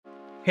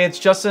Hey, it's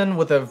Justin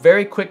with a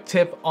very quick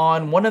tip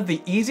on one of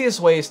the easiest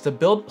ways to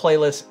build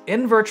playlists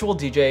in Virtual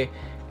DJ,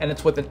 and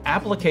it's with an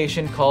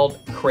application called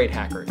Crate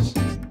Hackers.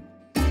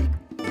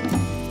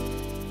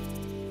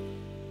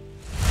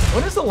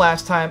 When is the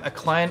last time a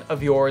client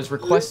of yours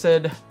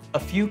requested a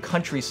few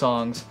country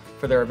songs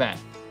for their event?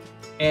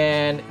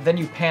 And then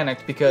you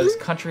panicked because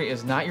country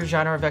is not your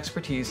genre of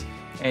expertise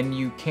and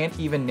you can't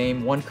even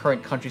name one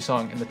current country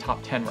song in the top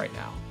 10 right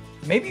now.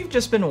 Maybe you've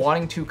just been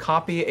wanting to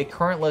copy a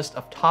current list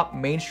of top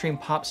mainstream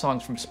pop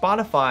songs from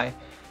Spotify,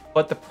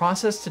 but the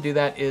process to do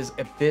that is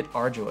a bit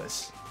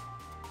arduous.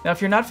 Now, if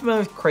you're not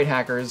familiar with Crate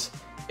Hackers,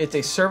 it's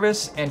a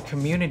service and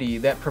community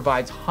that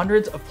provides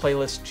hundreds of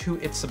playlists to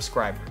its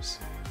subscribers.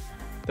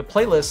 The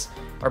playlists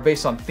are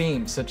based on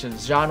themes such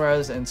as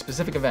genres and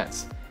specific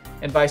events.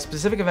 And by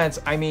specific events,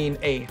 I mean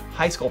a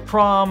high school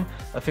prom,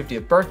 a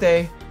 50th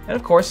birthday, and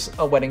of course,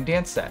 a wedding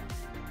dance set.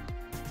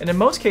 And in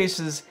most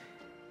cases,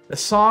 the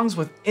songs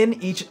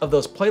within each of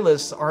those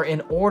playlists are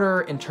in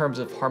order in terms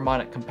of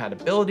harmonic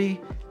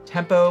compatibility,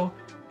 tempo,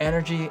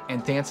 energy,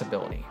 and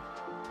danceability.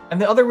 And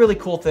the other really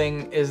cool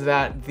thing is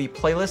that the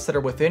playlists that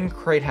are within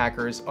Crate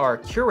Hackers are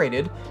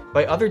curated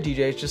by other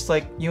DJs just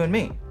like you and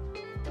me.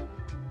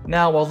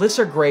 Now, while lists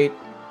are great,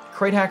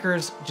 Crate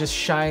Hackers just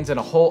shines in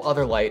a whole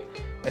other light,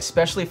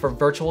 especially for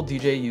virtual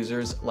DJ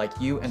users like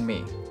you and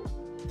me.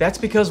 That's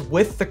because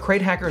with the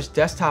Crate Hackers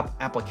desktop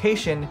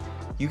application,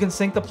 you can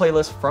sync the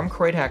playlist from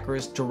Crate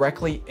Hackers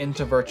directly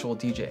into Virtual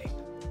DJ.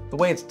 The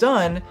way it's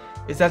done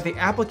is that the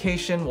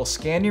application will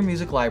scan your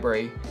music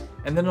library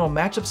and then it'll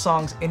match up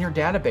songs in your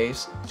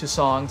database to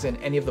songs in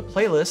any of the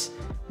playlists,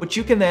 which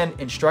you can then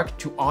instruct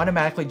to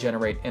automatically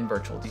generate in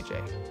Virtual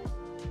DJ.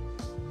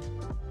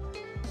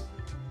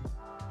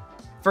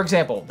 For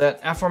example,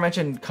 that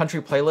aforementioned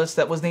country playlist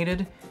that was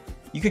needed,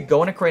 you could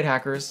go into Crate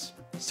Hackers,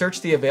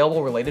 search the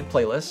available related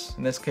playlists,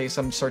 in this case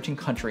I'm searching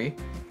country,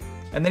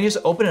 and then you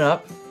just open it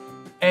up,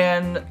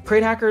 and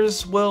Crate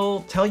Hackers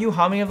will tell you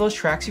how many of those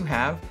tracks you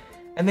have,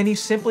 and then you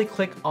simply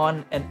click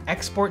on an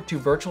Export to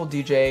Virtual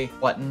DJ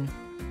button,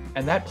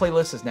 and that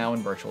playlist is now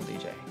in Virtual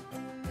DJ.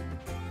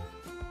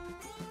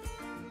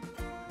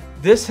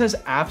 This has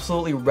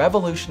absolutely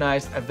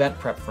revolutionized event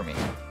prep for me.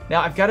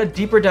 Now, I've got a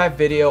deeper dive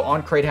video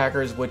on Crate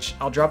Hackers, which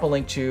I'll drop a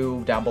link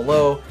to down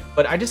below,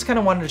 but I just kind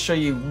of wanted to show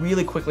you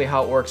really quickly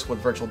how it works with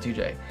Virtual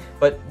DJ.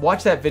 But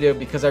watch that video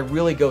because I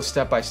really go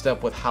step by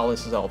step with how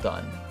this is all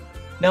done.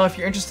 Now, if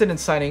you're interested in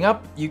signing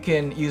up, you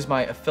can use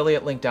my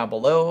affiliate link down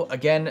below.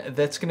 Again,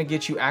 that's gonna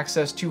get you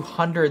access to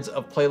hundreds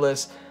of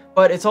playlists,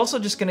 but it's also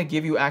just gonna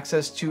give you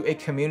access to a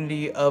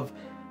community of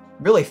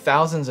really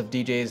thousands of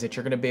DJs that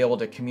you're gonna be able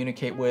to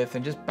communicate with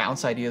and just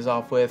bounce ideas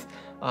off with.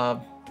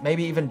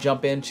 Maybe even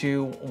jump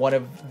into one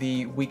of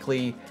the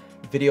weekly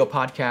video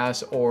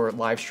podcasts or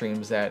live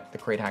streams that the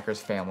Crate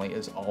Hackers family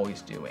is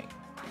always doing.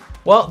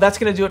 Well, that's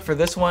gonna do it for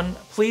this one.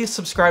 Please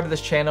subscribe to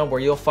this channel where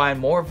you'll find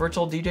more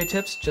virtual DJ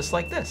tips just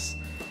like this.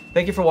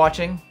 Thank you for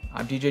watching.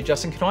 I'm DJ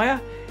Justin KANOYA,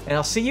 and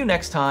I'll see you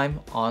next time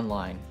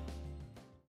online.